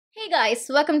Hey guys,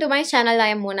 welcome to my channel. I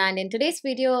am Mona, and in today's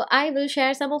video I will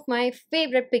share some of my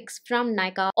favorite picks from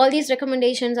Nykaa. All these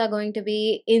recommendations are going to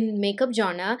be in makeup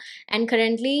genre, and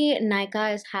currently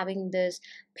Nykaa is having this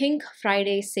Pink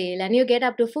Friday sale and you get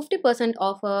up to 50%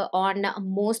 offer on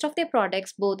most of their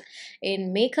products, both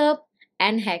in makeup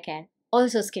and hair care,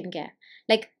 also skincare.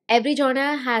 Like every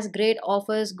genre has great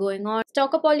offers going on.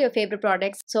 Stock up all your favorite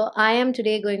products. So I am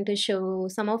today going to show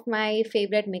some of my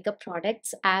favorite makeup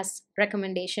products as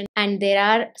recommendation, and there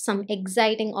are some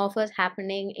exciting offers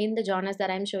happening in the genres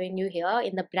that I'm showing you here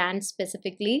in the brand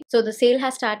specifically. So the sale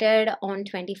has started on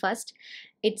 21st.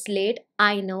 It's late,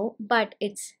 I know, but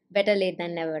it's better late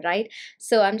than never, right?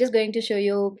 So I'm just going to show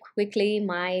you quickly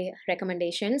my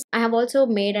recommendations. I have also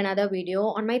made another video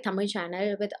on my Tamil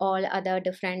channel with all other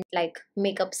different like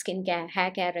makeup, skincare, hair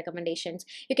care recommendations.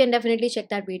 You can definitely check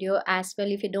that video as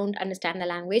well. If you don't understand the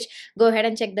language, go ahead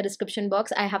and check the description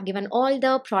box. I have given all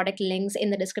the product links in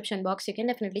the description box. You can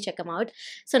definitely check them out.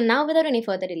 So now without any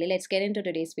further delay, let's get into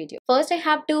today's video. First, I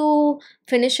have to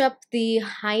finish up the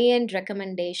high-end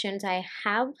recommendations. I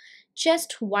have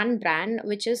just one brand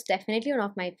which is definitely one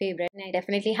of my favorite, and I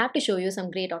definitely have to show you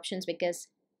some great options because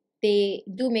they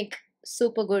do make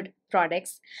super good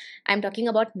products. I'm talking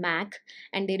about MAC,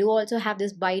 and they do also have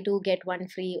this buy two get one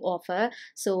free offer,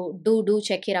 so do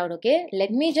check it out. Okay,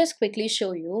 let me just quickly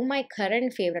show you my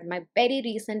current favorite, my very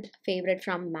recent favorite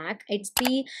from MAC. It's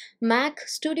the MAC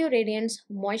Studio Radiance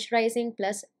Moisturizing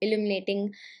Plus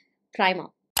Illuminating Primer.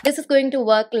 This is going to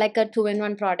work like a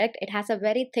two-in-one product. It has a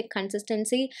very thick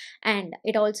consistency and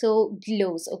it also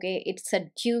glows. Okay, it's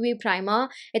a dewy primer.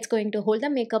 It's going to hold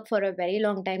the makeup for a very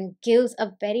long time, gives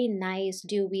a very nice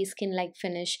dewy skin-like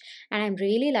finish, and I'm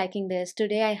really liking this.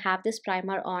 Today I have this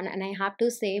primer on and I have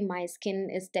to say my skin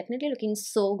is definitely looking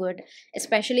so good,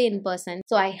 especially in person.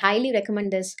 So I highly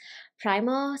recommend this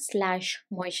primer slash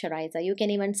moisturizer. You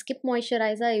can even skip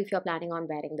moisturizer if you're planning on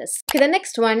wearing this. Okay, the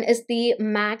next one is the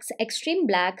MAC's Extreme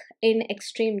Black in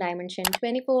Extreme Dimension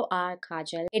 24-hour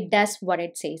kajal. It does what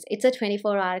it says. It's a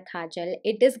 24-hour kajal.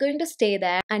 It is going to stay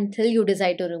there until you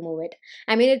decide to remove it.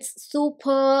 I mean, it's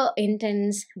super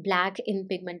intense black in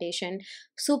pigmentation,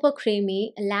 super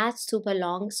creamy, lasts super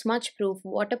long, smudge proof,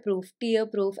 waterproof, tear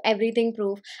proof, everything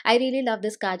proof. I really love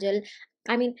this kajal.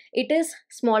 I mean, it is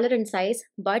smaller in size,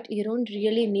 but you don't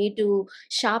really need to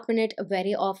sharpen it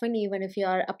very often, even if you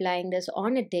are applying this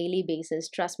on a daily basis.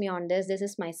 Trust me on this. This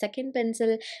is my second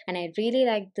pencil, and I really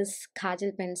like this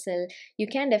Kajal pencil. You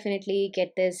can definitely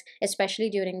get this,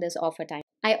 especially during this offer time.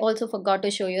 I also forgot to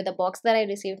show you the box that I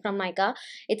received from Nykaa.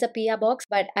 It's a Pia box,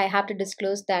 but I have to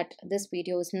disclose that this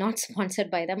video is not sponsored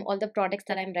by them. All the products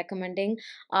that I'm recommending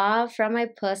are from my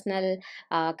personal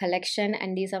collection,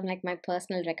 and these are like my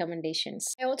personal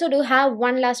recommendations. I also do have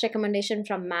one last recommendation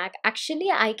from MAC. Actually,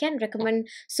 I can recommend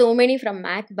so many from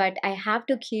MAC, but I have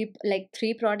to keep like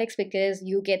 3 products because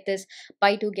you get this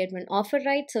buy two get one offer,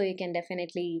 right? So you can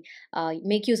definitely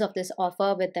make use of this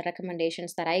offer with the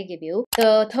recommendations that I give you.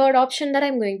 The third option that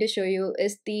I'm going to show you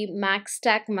is the MAC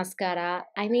Stack mascara.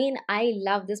 I mean, I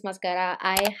love this mascara.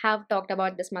 I have talked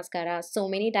about this mascara so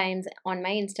many times on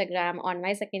my Instagram, on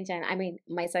my second channel. I mean,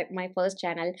 my first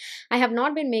channel. I have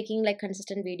not been making like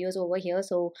consistent videos over here,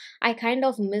 so I kind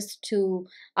of missed to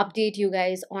update you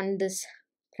guys on this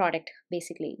product.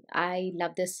 Basically, I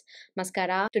love this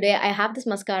mascara. Today I have this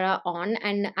mascara on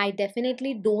and I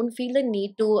definitely don't feel the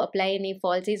need to apply any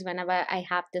falsies whenever I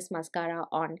have this mascara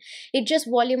on. It just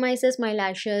volumizes my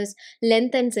lashes,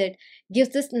 lengthens it, gives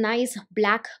this nice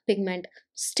black pigment,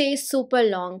 stays super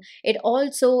long. It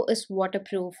also is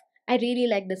waterproof. I really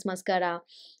like this mascara.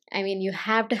 I mean, you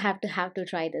have to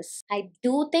try this. I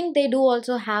do think they do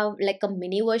also have like a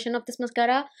mini version of this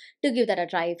mascara. To give that a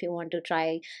try if you want to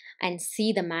try and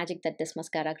see the magic that this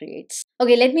mascara creates.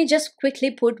 Okay, let me just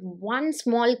quickly put one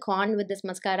small con with this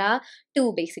mascara.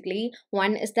 Two basically.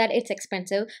 One is that it's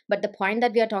expensive, but the point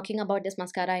that we are talking about this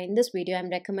mascara in this video I'm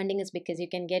recommending is because you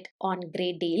can get on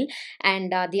great deal.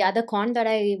 And the other con that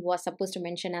I was supposed to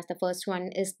mention as the first one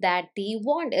is that the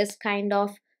wand is kind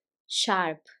of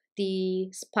sharp. The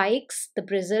spikes, the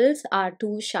bristles are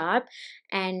too sharp,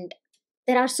 and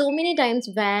there are so many times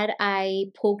where I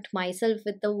poked myself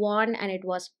with the wand and it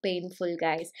was painful,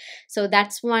 guys. So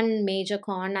that's one major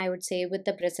con I would say with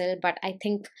the bristle, but I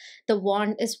think the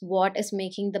wand is what is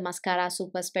making the mascara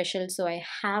super special. So I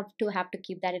have to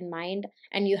keep that in mind,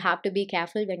 and you have to be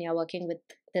careful when you're working with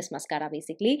this mascara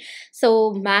basically.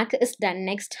 So MAC is done.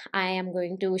 Next I am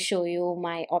going to show you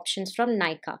my options from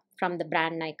Nykaa, from the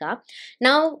brand Nykaa.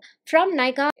 Now from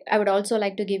Nykaa I would also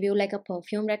like to give you like a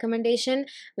perfume recommendation,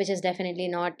 which is definitely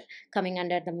not coming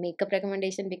under the makeup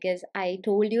recommendation, because I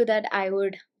told you that I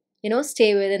would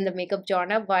stay within the makeup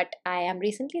genre, but I am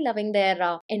recently loving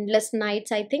their endless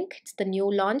nights. I think it's the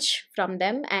new launch from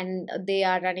them, and they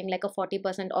are running like a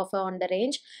 40% offer on the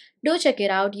range. Do check it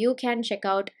out. You can check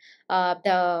out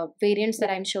the variants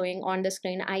that I'm showing on the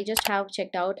screen. I just have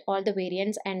checked out all the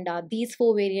variants, and these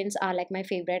four variants are like my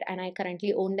favorite, and I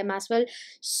currently own them as well.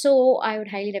 So I would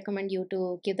highly recommend you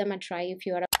to give them a try if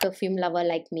you are a perfume lover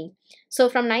like me. So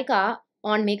from Nykaa,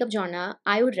 on makeup genre,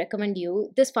 I would recommend you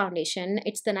this foundation.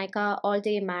 It's the Nykaa All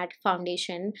Day Matte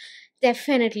Foundation.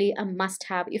 Definitely a must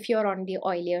have if you're on the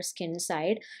oilier skin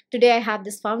side. Today I have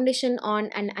this foundation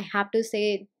on, and I have to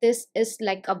say this is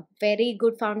like a very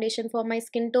good foundation for my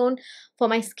skin tone, for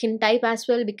my skin type as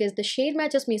well, because the shade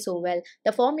matches me so well.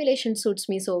 The formulation suits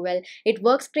me so well. It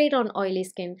works great on oily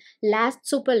skin, lasts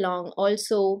super long.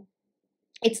 Also,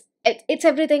 it's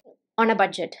everything on a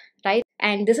budget, right?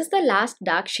 And this is the last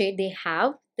dark shade they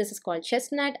have. This is called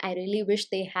chestnut. I really wish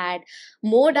they had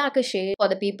more darker shade for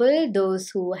the people,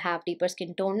 those who have deeper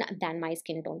skin tone than my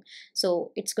skin tone.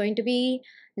 So it's going to be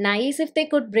nice if they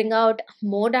could bring out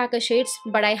more darker shades,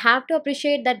 but I have to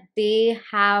appreciate that they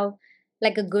have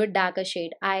like a good darker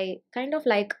shade. I kind of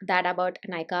like that about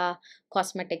Nykaa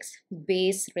Cosmetics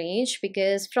base range,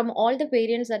 because from all the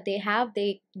variants that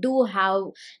they do have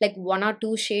like one or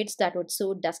two shades that would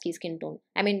suit dusky skin tone.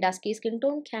 I mean, dusky skin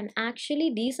tone can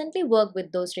actually decently work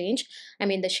with those range. I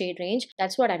mean, the shade range.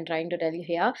 That's what I'm trying to tell you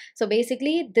here. So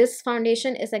basically, this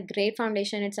foundation is a great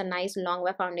foundation. It's a nice long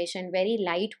wear foundation, very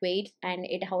lightweight, and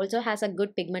it also has a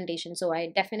good pigmentation. So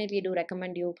I definitely do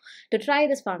recommend you to try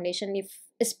this foundation,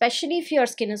 especially if your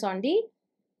skin is on the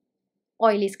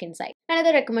oily skin side.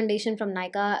 Another recommendation from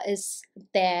Nykaa is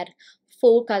their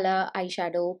 4-color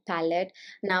eyeshadow palette.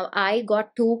 Now I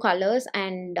got 2 colors,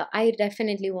 and I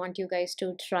definitely want you guys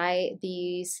to try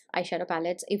these eyeshadow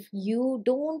palettes. If you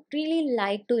don't really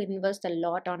like to invest a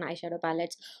lot on eyeshadow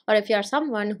palettes, or if you are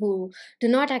someone who do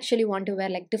not actually want to wear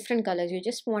like different colors, you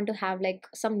just want to have like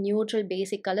some neutral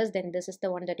basic colors, then this is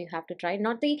the one that you have to try.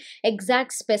 Not the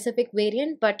exact specific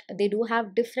variant, but they do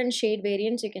have different shade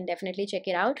variants. You can definitely check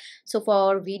it out. So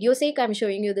for video sake, I'm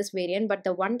showing you this variant, but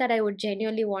the one that I would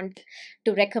genuinely want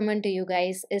to recommend to you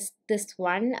guys is this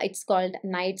one. It's called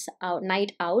Night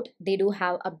Out. They do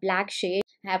have a black shade.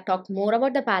 I have talked more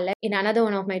about the palette in another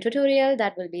one of my tutorial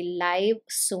that will be live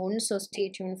soon, so stay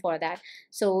tuned for that.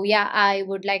 So yeah, I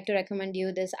would like to recommend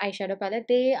you this eyeshadow palette.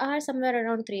 They are somewhere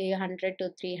around 300 to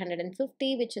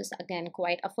 350, which is again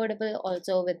quite affordable.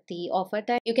 Also with the offer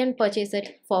time, you can purchase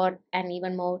it for an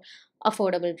even more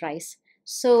affordable price.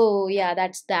 So yeah,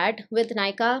 that's that with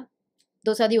Nykaa.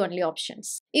 Those are the only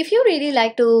options. If you really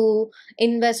like to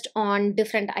invest on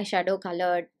different eyeshadow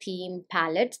colored theme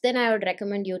palettes, then I would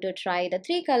recommend you to try the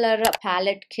 3-color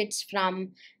palette kits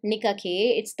from Nykaa.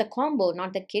 It's the combo,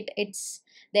 not the kit. It's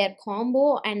their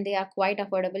combo, and they are quite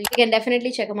affordable. You can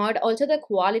definitely check them out. Also, the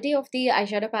quality of the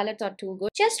eyeshadow palettes are too good.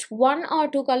 Just 1 or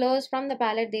 2 colors from the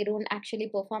palette, they don't actually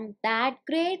perform that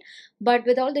great, but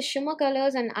with all the shimmer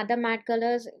colors and other matte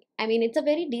colors, I mean, it's a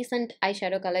very decent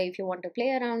eyeshadow color if you want to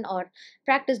play around or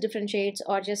practice different shades,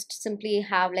 or just simply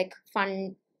have like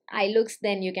fun eye looks.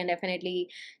 Then you can definitely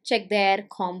check their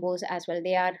combos as well.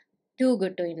 They are too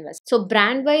good to invest. So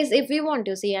brand wise, if we want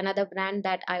to see another brand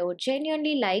that I would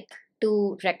genuinely like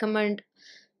to recommend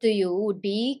to you, would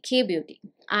be K Beauty.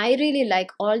 I really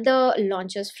like all the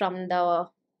launches from the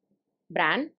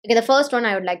brand. Okay, the first one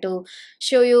I would like to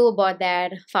show you about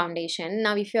their foundation.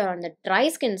 Now if you're on the dry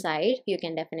skin side, you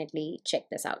can definitely check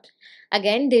this out.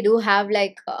 Again, they do have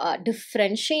like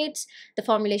different shades. The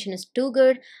formulation is too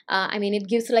good. I mean, it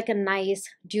gives like a nice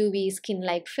dewy skin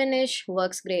like finish,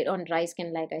 works great on dry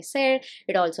skin like I said.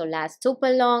 It also lasts super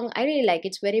long. I really like it.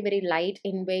 It's very light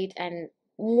in weight, and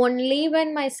only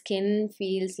when my skin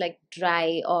feels like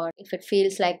dry, or if it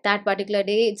feels like that particular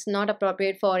day it's not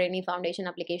appropriate for any foundation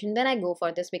application, then I go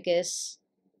for this, because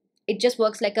it just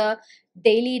works like a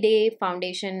daily day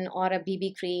foundation or a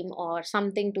BB cream or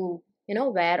something to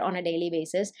wear on a daily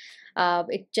basis.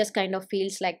 It just kind of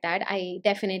feels like that. I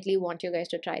definitely want you guys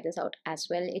to try this out as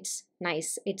well. It's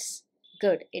nice, it's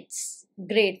good, it's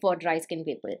great for dry skin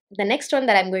people. The next one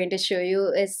that I'm going to show you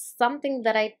is something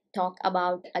that I talk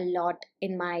about a lot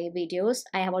in my videos.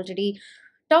 I have already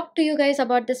talked to you guys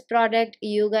about this product.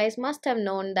 You guys must have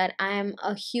known that I am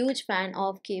a huge fan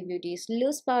of K Beauty's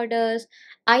loose powders.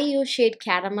 I use shade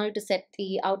Caramel to set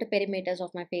the outer perimeters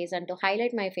of my face, and to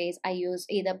highlight my face I use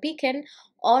either Pecan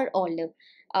or Olive.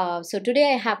 So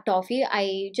today I have Toffee.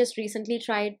 I just recently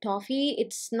tried Toffee.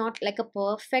 It's not like a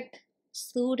perfect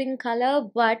soothing color,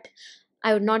 but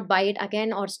I would not buy it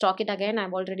again or stock it again.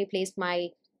 I've already placed my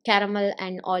caramel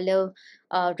and olive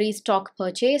restock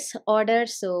purchase order.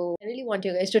 So I really want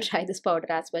you guys to try this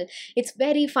powder as well. It's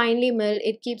very finely milled.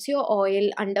 It keeps your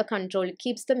oil under control. It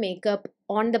keeps the makeup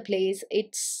on the place.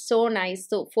 It's so nice.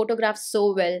 So photographs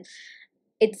so well.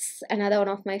 It's another one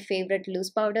of my favorite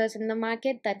loose powders in the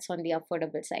market that's on the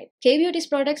affordable side. K Beauty's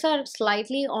products are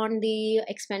slightly on the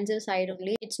expensive side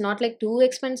only. It's not like too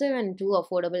expensive and too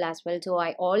affordable as well. So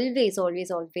I always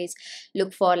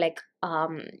look for like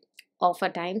offer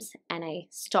times, and I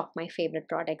stock my favorite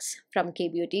products from K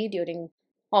Beauty during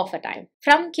offer time.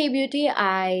 From K Beauty,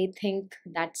 I think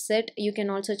that's it. You can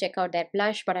also check out their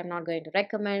blush, but I'm not going to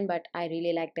recommend, but I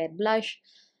really like their blush.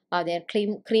 Their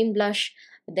cream blush,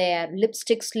 their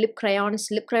lipsticks, lip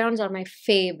crayons are my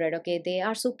favorite. Okay, they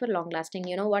are super long lasting.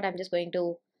 You know what, I'm just going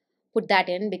to put that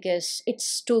in because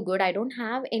it's too good. I don't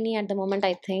have any at the moment,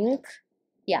 I think.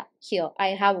 Yeah, here I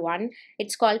have one.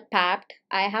 It's called Papped.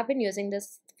 I have been using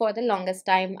this for the longest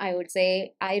time, I would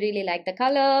say. I really like the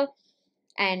color,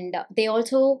 and they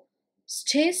also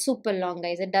stay super long,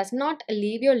 guys. It does not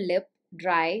leave your lip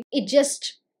dry. It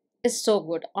just is so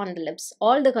good on the lips.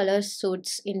 All the colors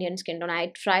suits Indian skin tone.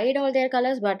 I tried all their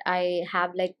colors, but I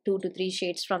have like 2 to 3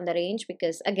 shades from the range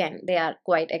because again they are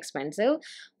quite expensive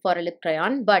for a lip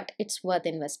crayon, but it's worth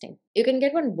investing. You can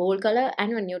get one bold color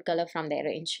and one nude color from their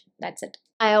range. That's it.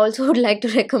 I also would like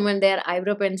to recommend their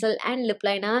eyebrow pencil and lip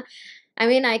liner. I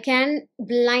mean, I can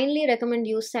blindly recommend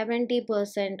you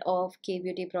 70% of K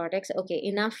Beauty products. Okay,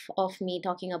 enough of me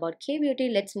talking about K Beauty.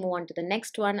 Let's move on to the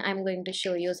next one. I'm going to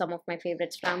show you some of my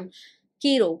favorites from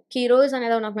Kiro. Kiro is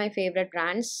another one of my favorite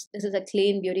brands. This is a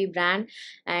clean beauty brand,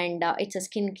 and it's a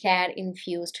skincare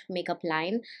infused makeup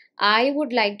line. I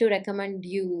would like to recommend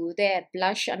you their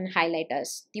blush and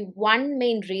highlighters. The one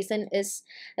main reason is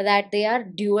that they are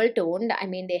dual toned. I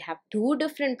mean, they have two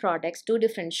different products, two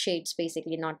different shades,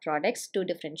 basically, not products, two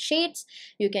different shades.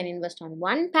 You can invest on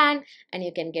one pan and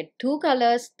you can get two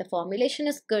colors. The formulation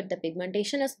is good, the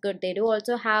pigmentation is good. They do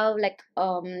also have like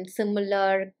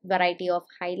similar variety of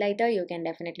highlighter. You can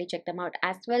definitely check them out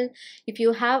as well. If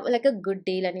you have like a good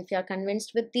deal and if you're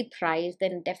convinced with the price,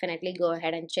 then definitely go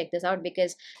ahead and check this out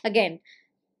because again,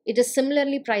 it is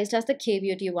similarly priced as the K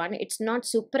Beauty one. It's not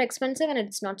super expensive and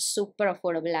it's not super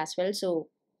affordable as well. So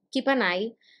keep an eye.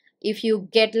 If you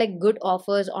get like good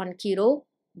offers on Kiro,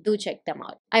 do check them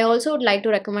out. I also would like to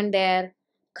recommend their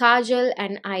kajal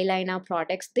and eyeliner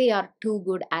products. They are too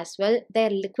good as well. Their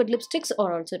liquid lipsticks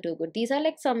are also too good. These are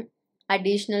like some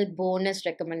additional bonus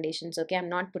recommendations. Okay, I'm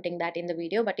not putting that in the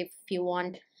video, but if you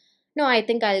want, no, I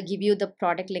think I'll give you the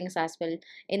product links as well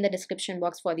in the description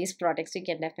box for these products. You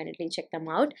can definitely check them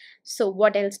out. So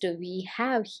what else do we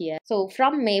have here? So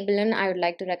from Maybelline, I would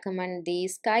like to recommend the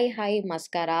Sky High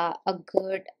Mascara, a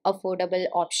good affordable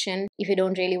option. If you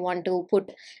don't really want to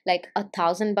put like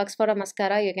 $1,000 for a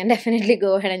mascara, you can definitely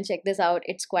go ahead and check this out.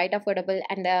 It's quite affordable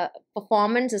and the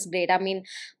performance is great. I mean,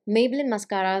 Maybelline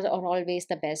mascaras are always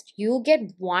the best. You get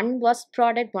one worst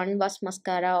product, one worst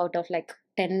mascara out of like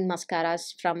 10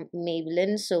 mascaras from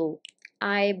Maybelline. So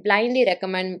I blindly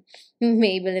recommend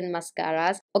Maybelline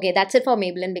mascaras. Okay, that's it for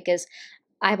Maybelline because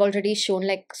I've already shown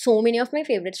like so many of my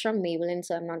favorites from Maybelline,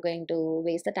 so I'm not going to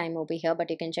waste the time over here, but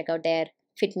you can check out their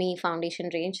Fit Me foundation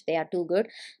range. They are too good.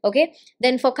 Okay,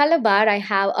 then for Color Bar, I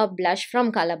have a blush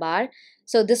from Color Bar.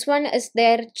 So this one is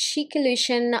their Cheek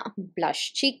Illusion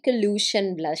blush. Cheek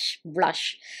Illusion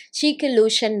blush. Cheek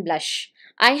Illusion blush.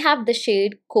 I have the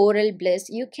shade Coral Bliss.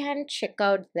 You can check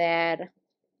out their,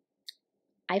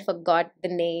 I forgot the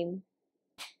name,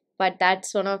 but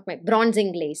that's one of my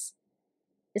Bronzing Glaze.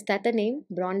 Is that the name?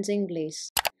 Bronzing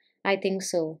Glaze. I think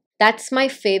so. That's my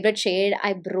favorite shade.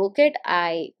 I broke it.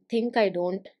 I think I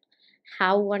don't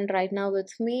have one right now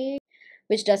with me,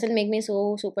 which doesn't make me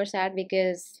so super sad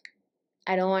because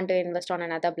I don't want to invest on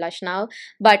another blush now,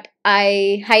 but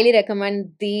I highly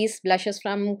recommend these blushes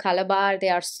from Color Bar. They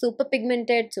are super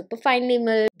pigmented, super finely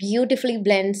milled, beautifully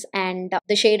blends, and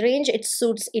the shade range, it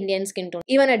suits Indian skin tone.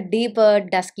 Even a deeper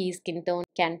dusky skin tone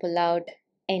can pull out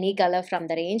any color from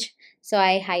the range. So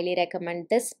I highly recommend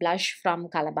this blush from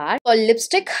Color Bar. For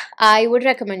lipstick, I would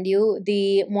recommend you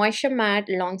the Moisture Matte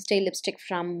Long Stay Lipstick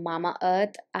from Mama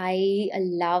Earth. I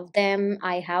love them.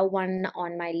 I have one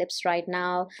on my lips right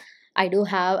now. I do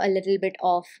have a little bit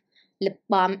of lip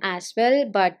balm as well,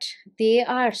 but they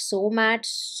are so matte,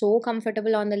 so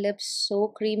comfortable on the lips, so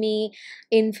creamy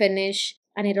in finish,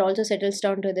 and it also settles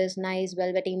down to this nice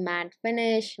velvety matte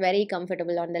finish. Very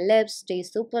comfortable on the lips,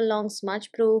 stays super long, smudge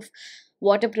proof,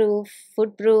 waterproof,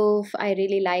 foot proof. I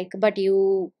really like, but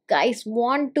you guys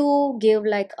want to give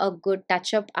like a good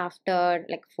touch up after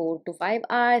like 4 to 5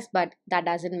 hours, but that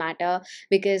doesn't matter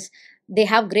because they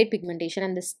have great pigmentation,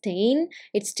 and the stain,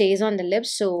 it stays on the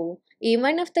lips. So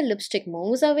even if the lipstick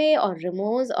moves away or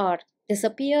removes or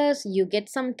disappears, you get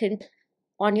some tint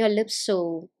on your lips.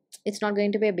 So it's not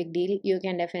going to be a big deal. You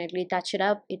can definitely touch it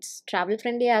up. It's travel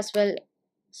friendly as well.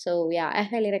 So yeah, I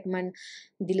highly recommend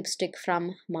the lipstick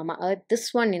from Mama Earth,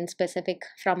 this one in specific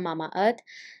from Mama Earth.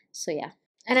 So yeah,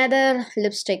 another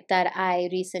lipstick that I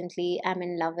recently am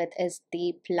in love with is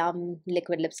the Plum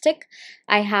liquid lipstick.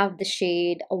 I have the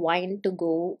shade Wine to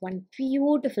Go, one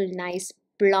beautiful nice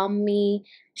plummy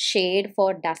shade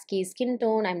for dusky skin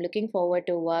tone. I'm looking forward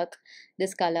to work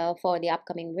this color for the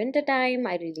upcoming winter time.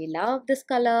 I really love this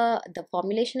color. The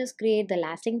formulation is great, the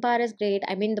lasting power is great.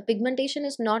 I mean, the pigmentation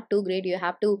is not too great. You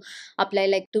have to apply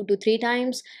like 2 to 3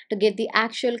 times to get the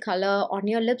actual color on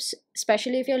your lips,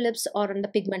 especially if your lips are on the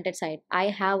pigmented side. I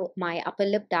have my upper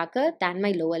lip darker than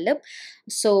my lower lip,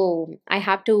 so I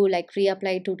have to like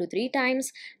reapply 2 to 3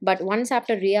 times. But once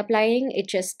after reapplying, it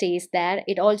just stays there.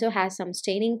 It also has some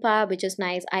staining power, which is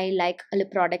nice. I like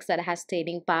lip products that has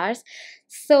staining powers.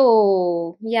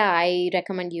 So yeah, I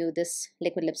recommend you this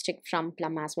liquid lipstick from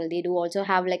Plum as well. They do also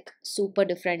have like super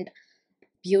different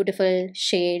beautiful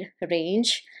shade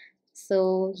range.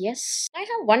 So yes, I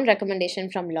have one recommendation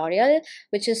from L'Oreal,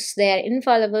 which is their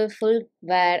infallible full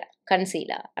wear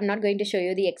concealer. I'm not going to show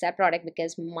you the exact product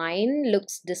because mine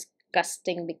looks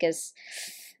disgusting, because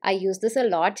I use this a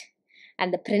lot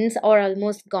and the prints are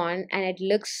almost gone and it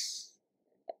looks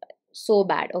so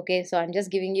bad. Okay, so I'm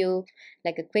just giving you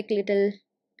like a quick little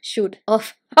shoot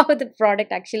of how the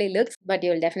product actually looks, but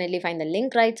you'll definitely find the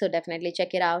link, right? So definitely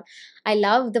check it out. I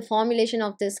love the formulation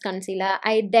of this concealer.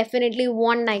 I definitely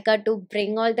want Nykaa to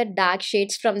bring all the dark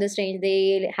shades from this range.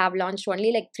 They have launched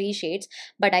only like 3 shades,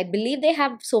 but I believe they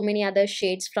have so many other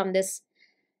shades from this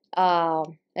uh,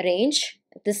 range,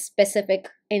 this specific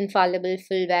infallible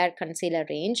full wear concealer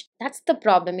range. That's the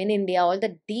problem in India. All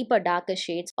the deeper darker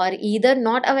shades are either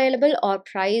not available or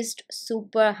priced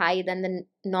super high than the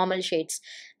normal shades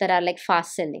that are like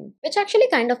fast selling, which actually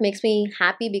kind of makes me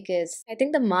happy because I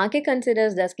think the market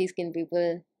considers dusky skin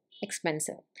people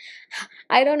expensive.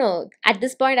 I don't know, at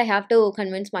this point I have to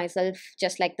convince myself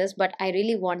just like this, but I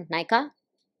really want Nykaa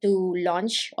to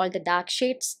launch all the dark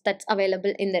shades that's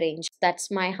available in the range.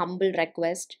 That's my humble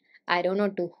request. I don't know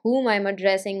to whom I'm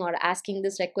addressing or asking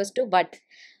this request to, but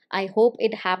I hope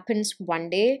it happens one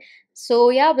day. So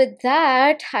yeah, with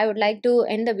that, I would like to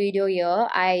end the video here.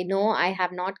 I know I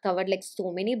have not covered like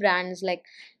so many brands like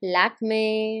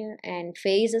Lakme and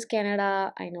Faces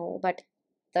Canada, I know, but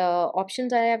the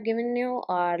options I have given you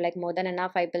are like more than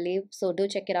enough, I believe. So do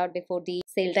check it out before the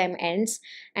sale time ends.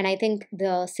 And I think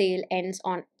the sale ends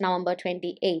on November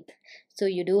 28th. So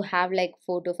you do have like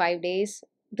 4 to 5 days.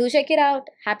 Do check it out.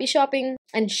 Happy shopping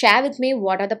and share with me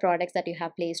what are the products that you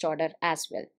have placed order as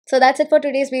well. So that's it for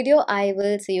today's video. I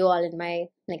will see you all in my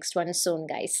next one soon,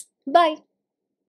 guys. Bye.